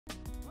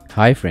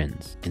Hi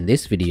friends, in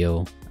this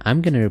video,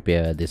 I'm gonna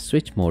repair this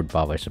switch mode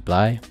power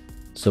supply.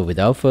 So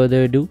without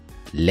further ado,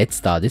 let's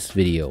start this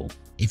video.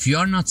 If you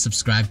are not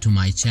subscribed to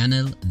my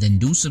channel, then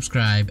do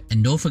subscribe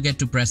and don't forget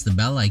to press the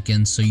bell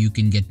icon so you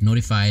can get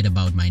notified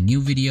about my new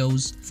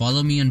videos.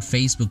 Follow me on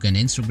Facebook and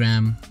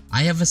Instagram.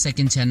 I have a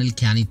second channel,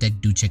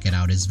 Canitech, do check it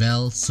out as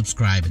well.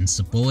 Subscribe and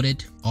support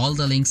it. All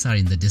the links are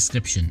in the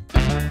description.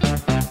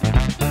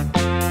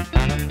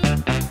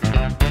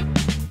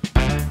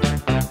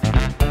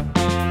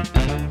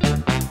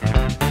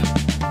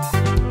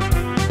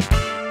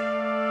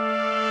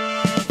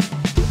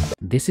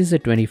 This is a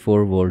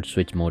 24 volt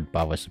switch mode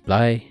power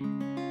supply.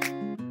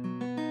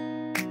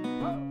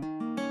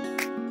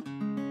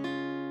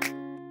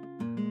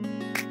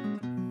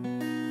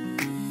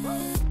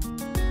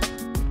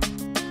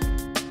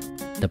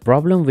 The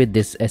problem with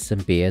this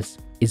SMPS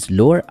is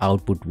lower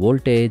output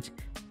voltage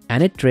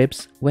and it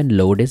trips when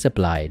load is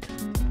applied.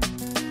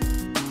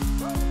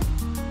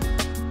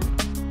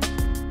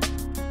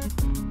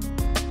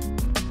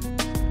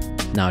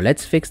 Now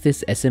let's fix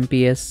this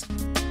SMPS.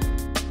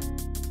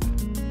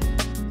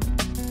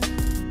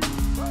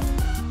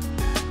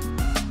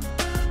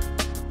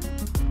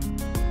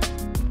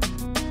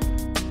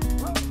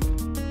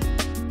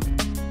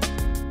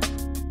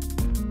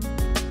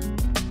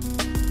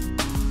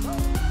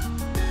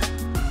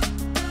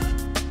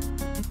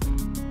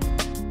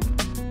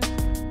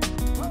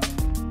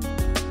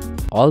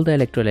 All the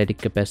electrolytic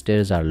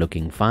capacitors are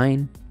looking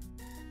fine.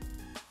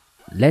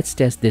 Let's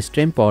test this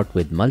trim pot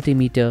with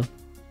multimeter.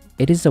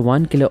 It is a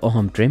 1 kilo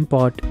ohm trim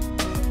pot.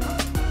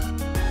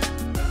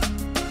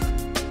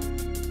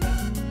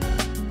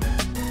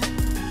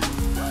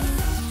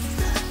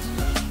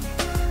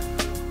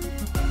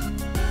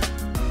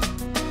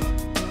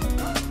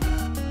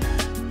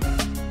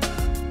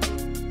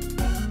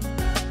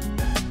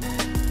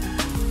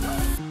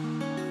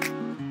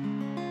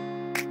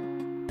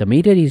 The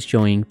meter is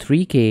showing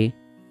 3K.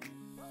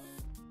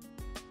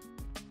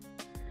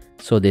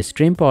 So this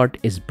trim pot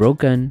is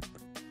broken.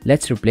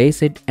 Let's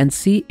replace it and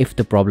see if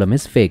the problem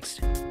is fixed.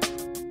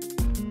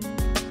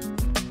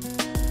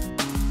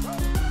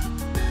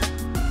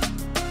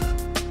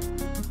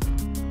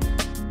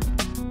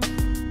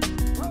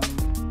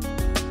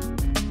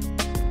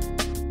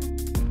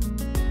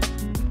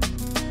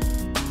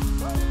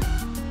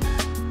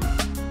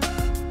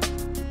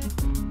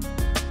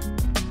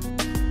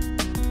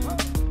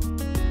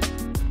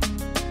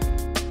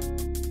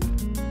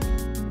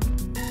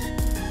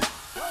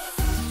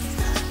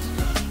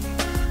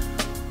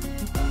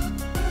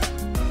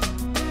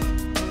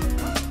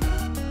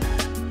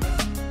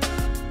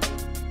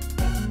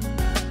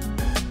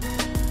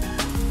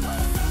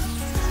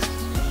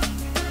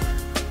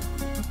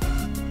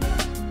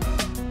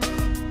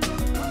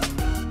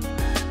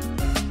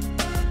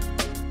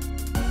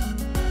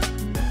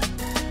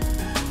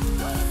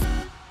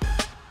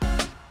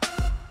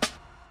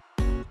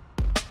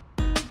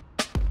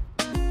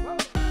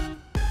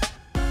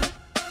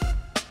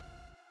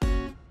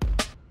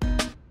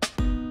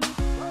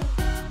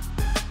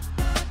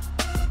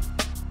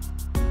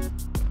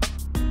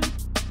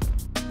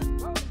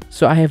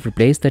 So I have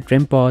replaced the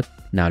trim pot.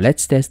 Now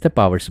let's test the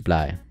power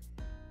supply.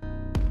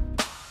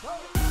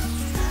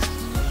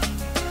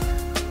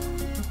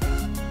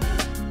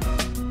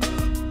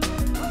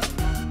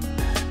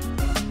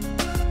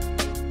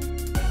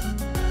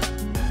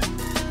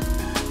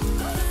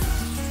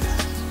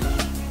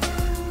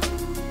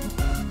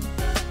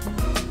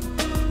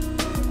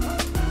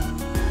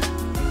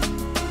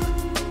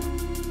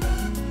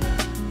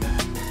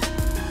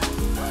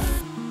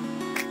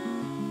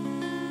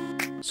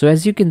 So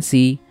as you can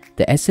see,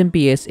 the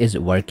SMPS is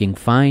working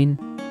fine.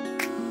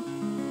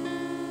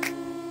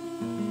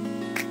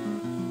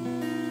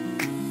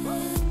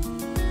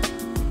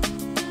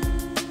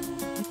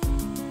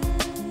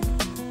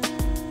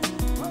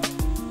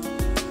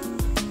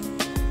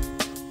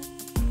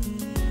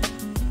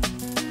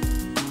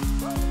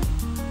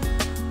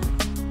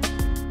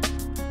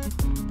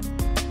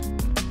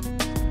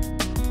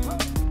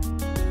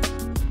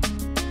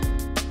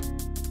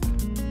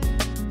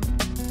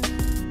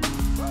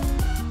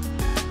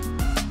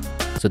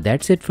 So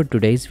that's it for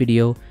today's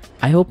video.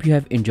 I hope you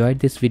have enjoyed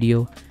this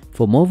video.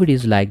 For more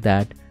videos like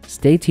that,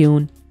 stay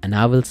tuned and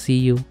I will see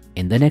you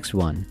in the next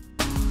one.